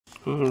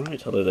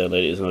Alright, hello there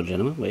ladies and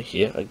gentlemen, we're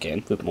here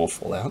again with more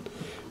Fallout,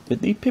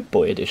 with the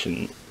Pip-Boy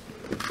edition,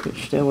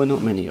 which there were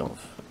not many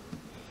of.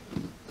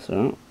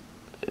 So,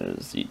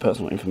 there's the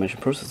personal information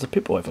processor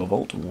Pip-Boy for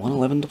Vault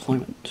 111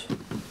 deployment.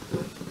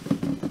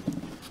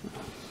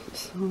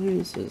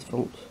 Size is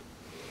Vault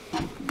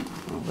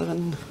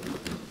 111,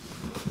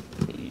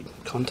 the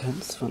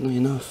contents, funnily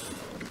enough,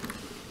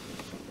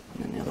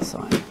 and then the other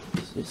side,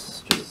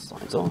 this just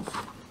slides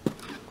off.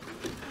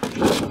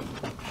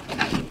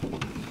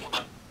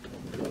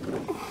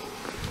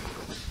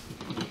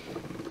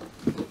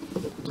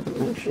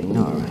 Actually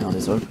know how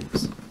this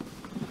opens.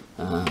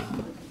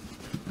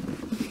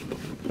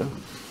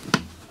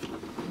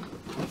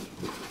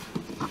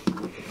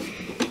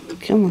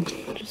 Come on,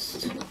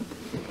 just...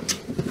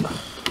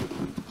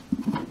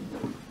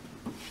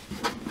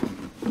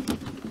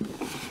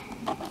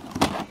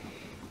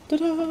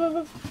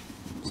 Ta-da!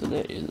 So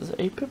there is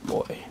a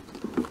Pip-Boy.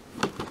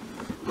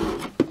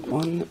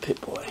 One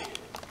Pip-Boy.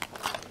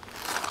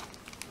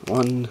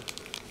 One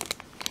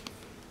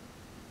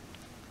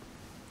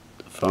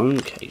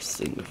phone case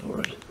thing for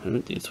it. I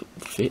don't think this would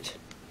fit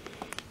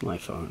my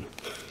phone.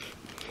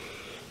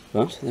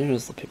 But there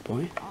is the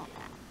Pip-Boy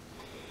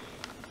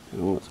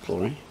in all its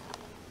glory.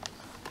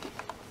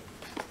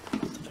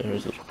 With the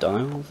various little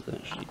dials that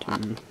actually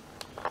do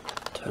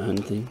turn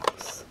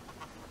things.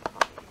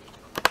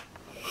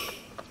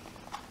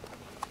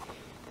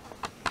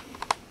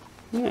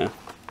 Yeah.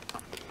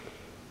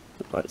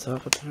 It lights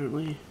up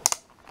apparently.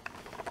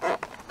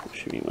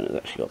 Assuming when it's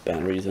actually got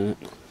batteries in it.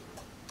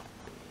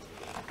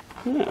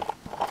 Yeah.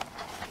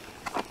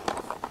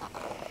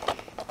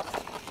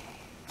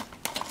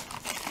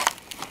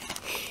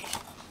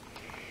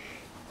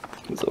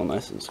 It's all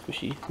nice and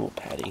squishy, more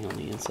padding on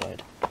the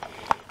inside. I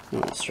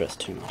don't stress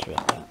too much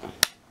about that.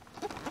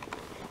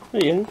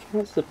 But yeah,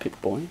 that's the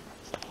Pip-Boy.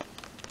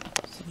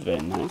 It's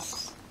very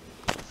nice.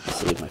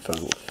 Let's see if my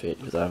phone will fit,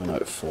 because I have a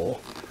Note 4.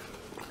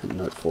 And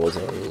Note 4s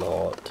are a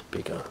lot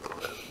bigger.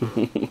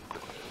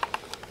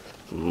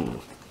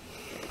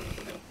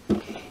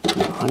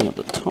 High up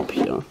the top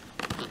here,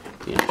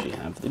 we actually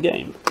have the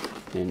game.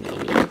 And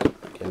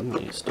again,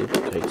 a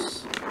stupid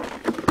case.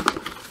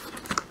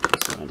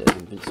 Inside an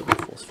invincible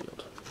force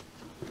field.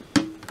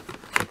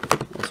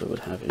 Also would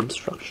have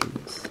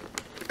instructions.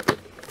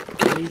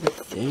 Okay, the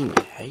thing,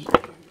 I hate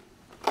you.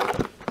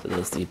 So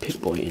there's the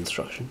Pip-Boy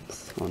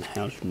instructions on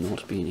how to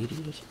not be an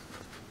idiot.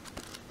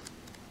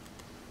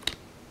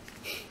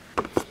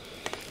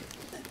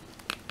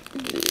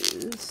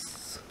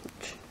 This,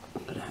 which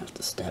I'm gonna have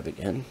to stab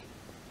again.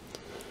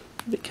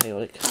 A bit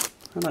chaotic.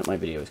 I like my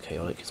videos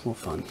chaotic, it's more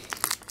fun.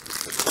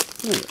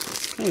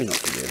 Maybe not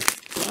for you.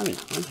 I mean,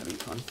 I'm having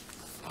fun.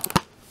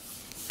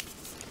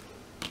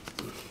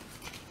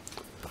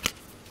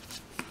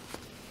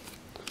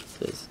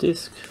 There's the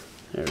disc.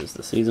 There is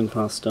the Season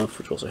Pass stuff,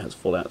 which also has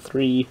Fallout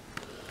 3,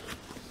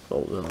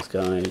 Boulder's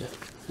Guide,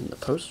 and the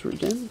poster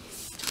again.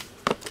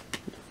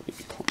 If we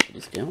can pop the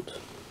disc out,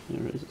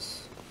 there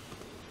is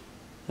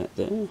that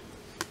there.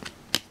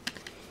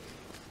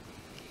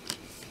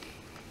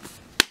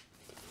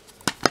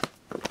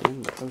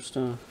 And the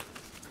poster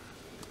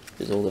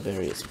is all the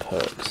various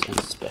perks and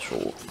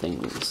special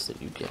things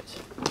that you get.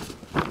 So,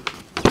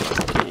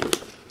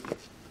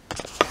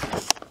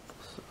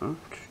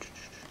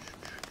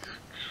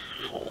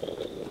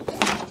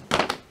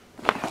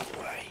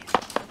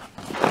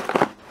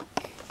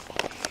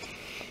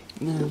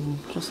 and then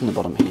just in the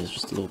bottom here is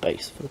just a little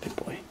base for the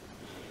Pip-Boy.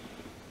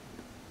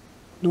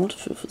 Not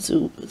for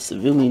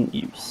civilian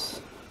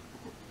use.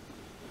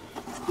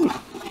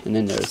 And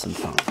then there is some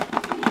foam.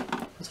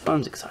 This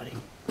foam's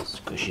exciting.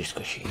 Squishy,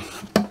 squishy,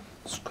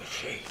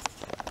 squishy.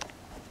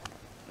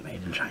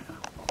 Made in China.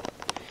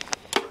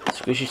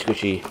 Squishy,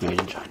 squishy, made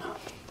in China.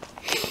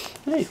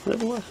 Hey,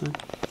 whatever works, man.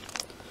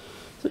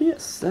 So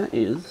yes, that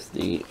is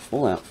the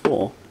Fallout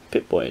 4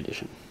 Pip-Boy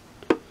edition.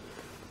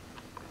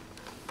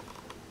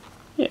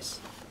 Yes,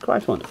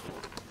 quite wonderful.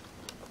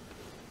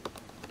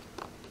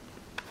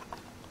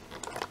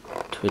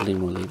 Twiddling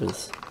more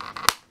levers.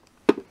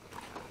 I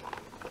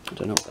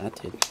don't know what that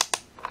did.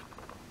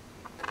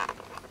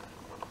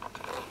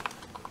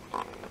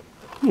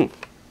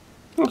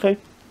 Okay.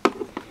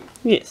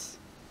 Yes.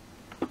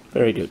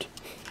 Very good.